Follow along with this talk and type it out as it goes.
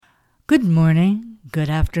Good morning, good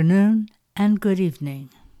afternoon, and good evening.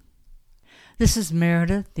 This is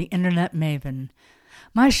Meredith, the Internet Maven.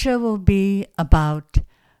 My show will be about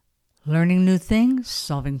learning new things,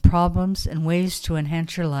 solving problems, and ways to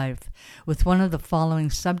enhance your life with one of the following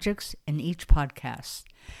subjects in each podcast.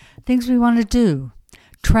 Things we want to do: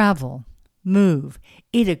 travel, move,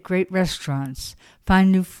 eat at great restaurants,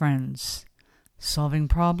 find new friends. Solving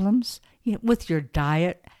problems with your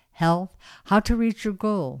diet, health, how to reach your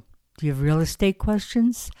goal. Do you have real estate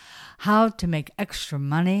questions? How to make extra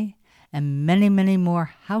money? And many, many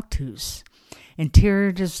more how-tos.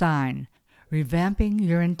 Interior design, revamping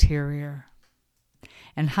your interior.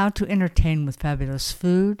 And how to entertain with fabulous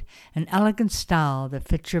food and elegant style that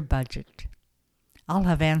fits your budget. I'll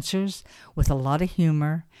have answers with a lot of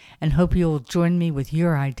humor and hope you will join me with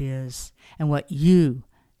your ideas and what you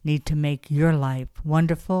need to make your life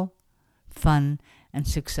wonderful, fun, and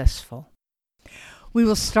successful. We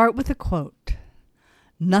will start with a quote.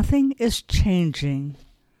 Nothing is changing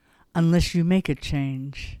unless you make it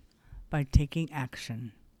change by taking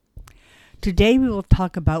action. Today we will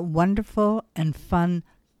talk about wonderful and fun,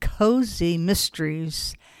 cozy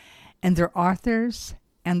mysteries and their authors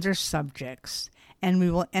and their subjects. And we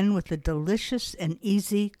will end with a delicious and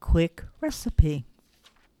easy, quick recipe.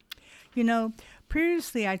 You know,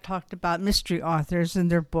 previously I talked about mystery authors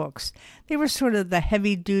and their books. They were sort of the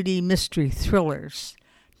heavy-duty mystery thrillers.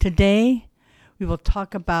 Today, we will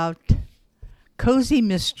talk about cozy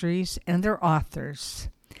mysteries and their authors.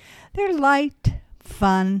 They're light,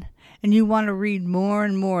 fun, and you want to read more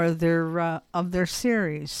and more of their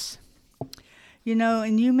series. You know,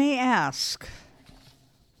 and you may ask,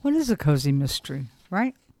 what is a cozy mystery,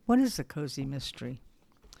 right? What is a cozy mystery?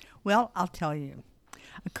 Well, I'll tell you.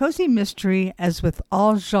 A cozy mystery, as with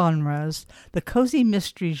all genres, the cozy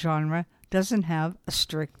mystery genre doesn't have a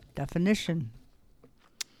strict definition.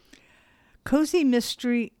 Cozy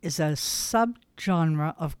mystery is a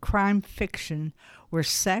subgenre of crime fiction where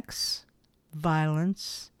sex,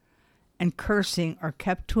 violence, and cursing are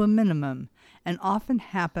kept to a minimum and often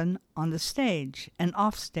happen on the stage and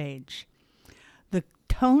off stage. The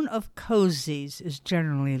tone of cozies is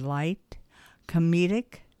generally light,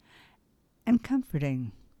 comedic, and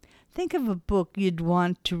comforting. Think of a book you'd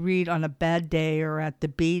want to read on a bad day or at the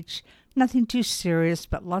beach. Nothing too serious,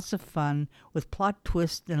 but lots of fun with plot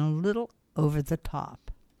twists and a little over the top.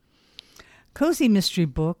 Cozy mystery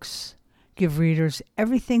books give readers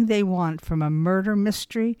everything they want from a murder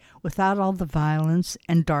mystery without all the violence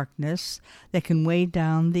and darkness that can weigh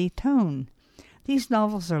down the tone. These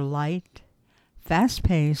novels are light,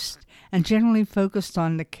 fast-paced, and generally focused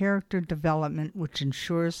on the character development, which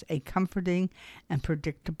ensures a comforting and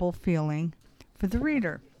predictable feeling for the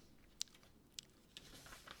reader.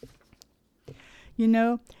 You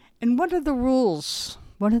know, and what are the rules?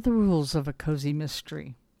 What are the rules of a cozy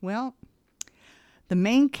mystery? Well, the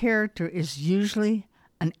main character is usually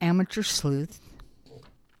an amateur sleuth.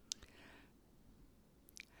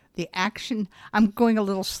 The action, I'm going a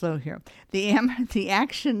little slow here. The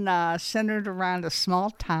action centered around a small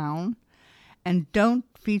town and don't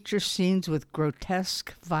feature scenes with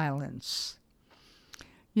grotesque violence.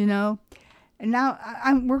 You know, and now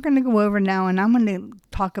we're going to go over now, and I'm going to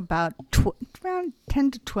talk about around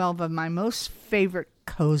 10 to 12 of my most favorite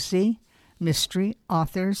cozy mystery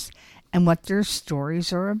authors and what their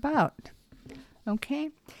stories are about.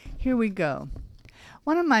 Okay, here we go.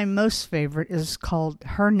 One of my most favorite is called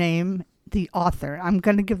Her Name, the author. I'm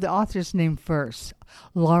going to give the author's name first.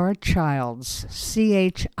 Laura Childs,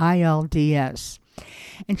 Childs.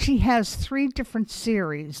 And she has 3 different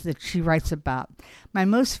series that she writes about. My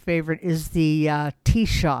most favorite is the tea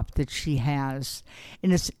shop that she has.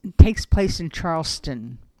 And it takes place in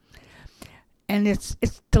Charleston. And it's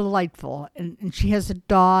delightful. And she has a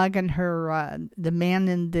dog, and her the man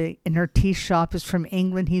in her tea shop is from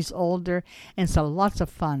England. He's older, and so lots of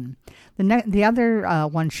fun. The other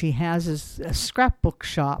one she has is a scrapbook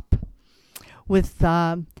shop with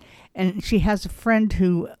and she has a friend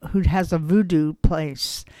who has a voodoo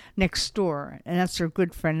place next door, and that's her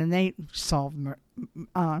good friend, and they solve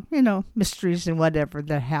mysteries and whatever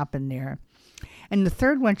that happen there. And the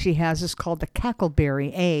third one she has is called the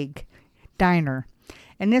Cackleberry Egg Diner,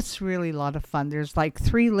 and it's really a lot of fun. There's like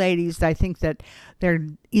 3 ladies, I think, that they're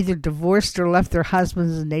either divorced or left their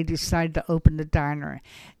husbands, and they decide to open the diner.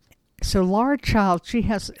 So Laura Childs, she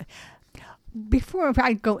has... Before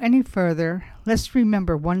I go any further, let's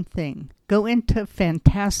remember one thing. Go into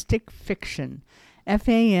fantastic fiction,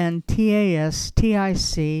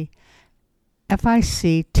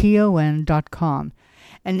 fantasticfiction.com,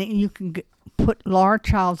 and then you can put Laura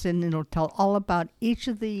Childs in, and it'll tell all about each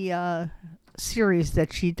of the series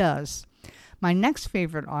that she does. My next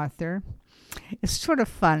favorite author is sort of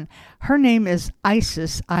fun. Her name is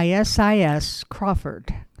Isis, Isis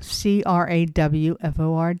Crawford, Crawford.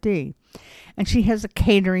 And she has a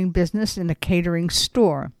catering business and a catering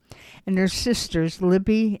store. And their sisters,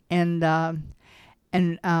 Libby and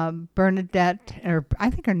Bernadette, or I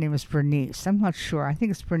think her name is Bernice. I'm not sure. I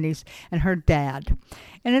think it's Bernice, and her dad.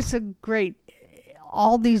 And it's a great,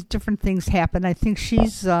 all these different things happen. I think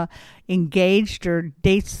she's engaged or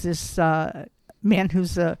dates this man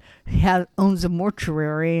who's owns a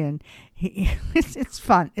mortuary, and it's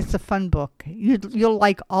fun. It's a fun book. You'll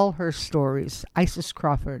like all her stories. Isis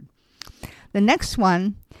Crawford. The next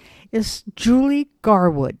one is Julie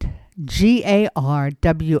Garwood, Garwood,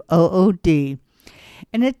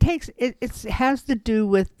 and it has to do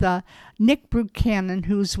with Nick Buchanan,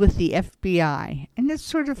 who's with the FBI, and it's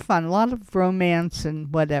sort of fun. A lot of romance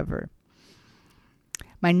and whatever.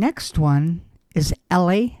 My next one is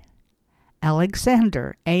Ellie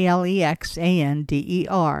Alexander,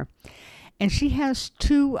 Alexander, and she has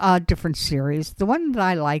two different series. The one that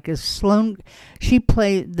I like is Sloane.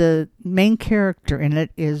 The main character in it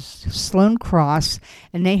is Sloane Cross,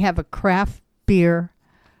 and they have a craft beer,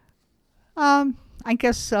 a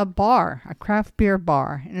craft beer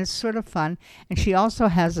bar, and it's sort of fun. And she also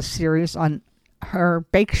has a series on her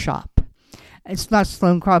bake shop. It's not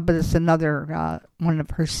Sloane Cross, but it's another one of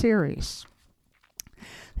her series.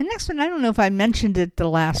 The next one, I don't know if I mentioned it the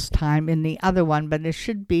last time in the other one, but it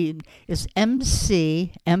should be, is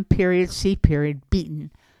MC, M.C. Beaton.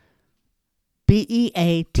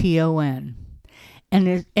 Beaton.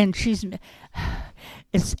 And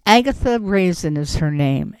it's Agatha Raisin is her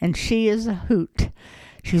name, and she is a hoot.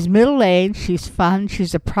 She's middle-aged, she's fun,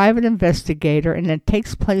 she's a private investigator, and it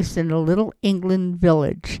takes place in a little England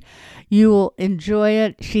village. You will enjoy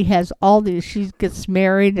it. She gets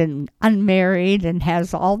married and unmarried and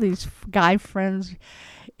has all these guy friends.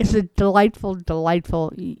 It's a delightful,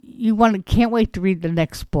 can't wait to read the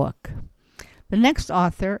next book. The next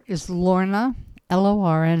author is Lorna,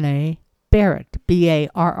 Lorna Barrett,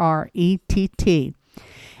 Barrett.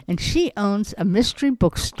 And she owns a mystery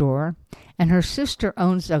bookstore, and her sister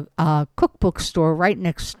owns a cookbook store right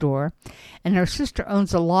next door, and her sister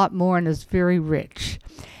owns a lot more and is very rich.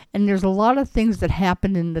 And there's a lot of things that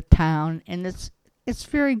happen in the town, and it's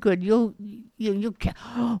very good. When's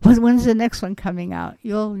the next one coming out?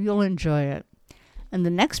 You'll enjoy it. And the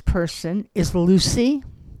next person is Lucy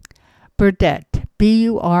Burdett,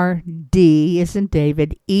 Burde as in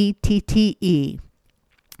David, Ette.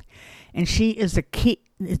 And she is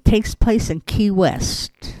it takes place in Key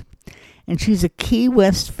West. And she's a Key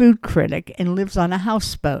West food critic and lives on a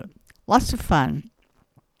houseboat. Lots of fun.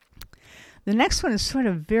 The next one is sort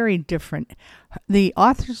of very different. The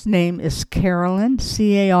author's name is Carolyn,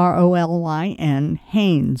 Carolyn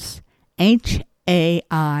Haynes, Haines.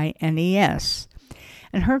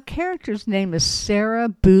 And her character's name is Sarah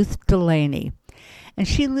Booth Delaney. And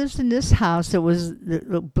she lives in this house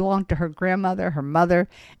that belonged to her grandmother, her mother.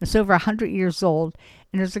 It's over 100 years old,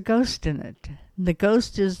 and there's a ghost in it. The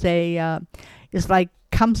ghost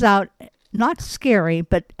comes out, not scary,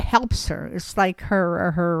 but helps her. It's like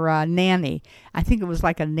her nanny. I think it was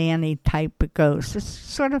like a nanny type of ghost. It's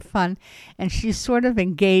sort of fun, and she's sort of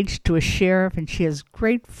engaged to a sheriff, and she has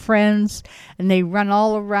great friends, and they run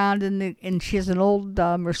all around, and she has an old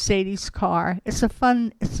Mercedes car. It's a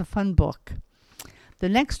fun book. The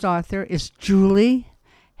next author is Julie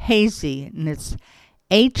Hazy, and it's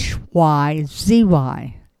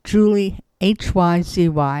Hyzy. Julie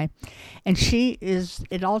Hyzy. And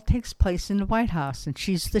it all takes place in the White House, and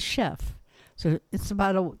she's the chef. So it's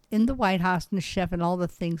about in the White House and the chef and all the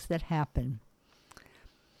things that happen.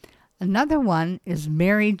 Another one is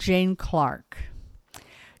Mary Jane Clark.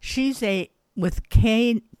 She's with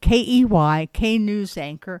KEY, K News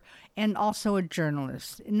anchor, and also a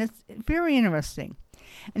journalist. And it's very interesting.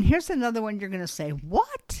 And here's another one you're going to say,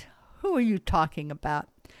 what? Who are you talking about?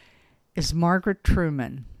 Is Margaret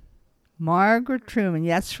Truman. Margaret Truman,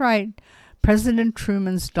 that's right, President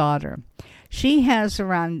Truman's daughter. She has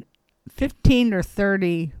around 15 or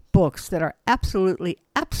 30 books that are absolutely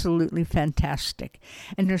fantastic.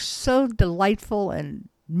 And they're so delightful and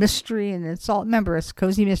mystery, and it's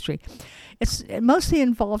cozy mystery. It mostly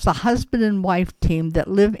involves a husband and wife team that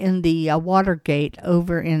live in the Watergate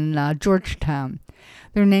over in Georgetown.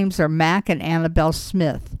 Their names are Mac and Annabelle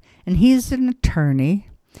Smith, and he's an attorney,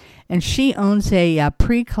 and she owns a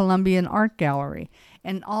pre-Columbian art gallery.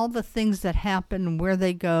 And all the things that happen and where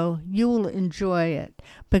they go, you will enjoy it.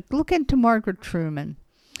 But look into Margaret Truman.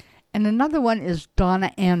 And another one is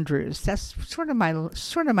Donna Andrews. That's sort of my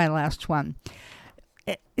last one.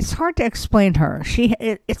 it's hard to explain her.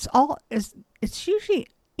 It's usually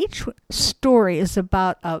each story is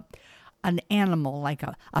about an animal, like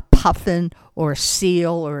a puffin or a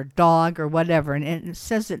seal or a dog or whatever, and it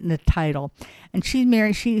says it in the title. And she's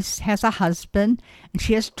married. She has a husband, and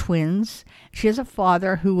she has twins. She has a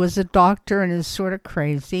father who was a doctor and is sort of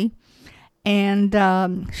crazy, and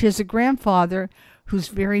she has a grandfather who's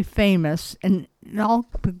very famous, and it all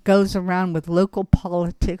goes around with local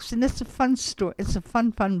politics, and it's a fun story. It's a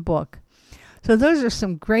fun book. So those are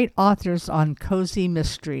some great authors on cozy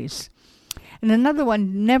mysteries. And another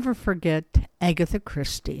one, never forget Agatha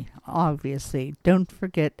Christie. Obviously, don't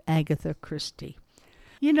forget Agatha Christie.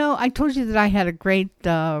 You know, I told you that I had a great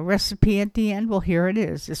recipe at the end. Well, here it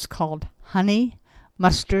is. It's called honey,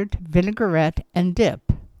 mustard, vinaigrette, and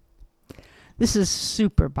dip. This is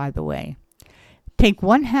super, by the way. Take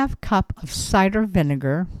 1/2 cup of cider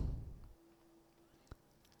vinegar,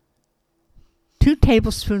 2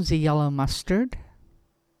 tablespoons of yellow mustard,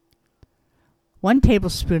 1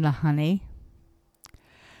 tablespoon of honey,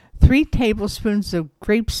 3 tablespoons of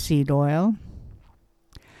grapeseed oil,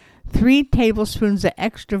 3 tablespoons of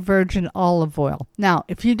extra virgin olive oil. Now,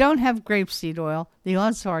 if you don't have grapeseed oil, the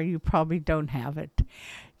odds are you probably don't have it.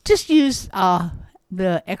 Just use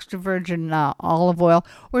the extra virgin olive oil,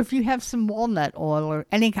 or if you have some walnut oil or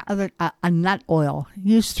any other a nut oil,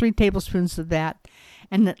 use 3 tablespoons of that.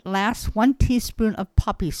 And at last, 1 teaspoon of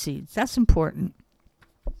poppy seeds. That's important.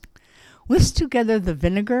 Whisk together the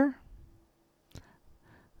vinegar,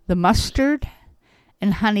 the mustard,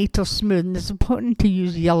 and honey till smooth. And it's important to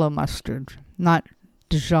use yellow mustard, not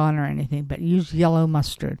Dijon or anything, but use yellow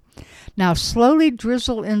mustard. Now slowly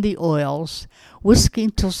drizzle in the oils, whisking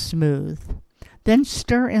till smooth. Then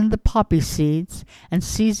stir in the poppy seeds and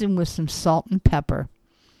season with some salt and pepper.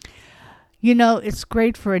 You know, it's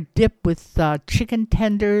great for a dip with chicken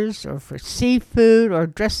tenders, or for seafood, or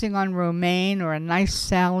dressing on romaine, or a nice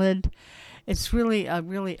salad. It's really a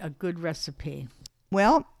good recipe.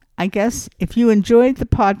 Well, I guess if you enjoyed the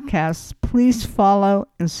podcast, please follow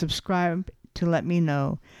and subscribe to let me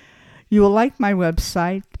know. You will like my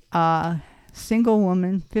website, Single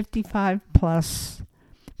Woman 55 Plus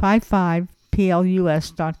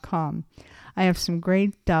 55plus.com. I have some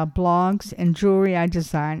great blogs and jewelry I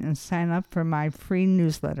design, and sign up for my free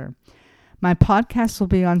newsletter. My podcast will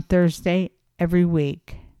be on Thursday every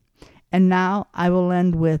week. And now I will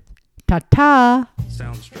end with ta-ta.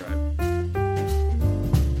 Soundstripe.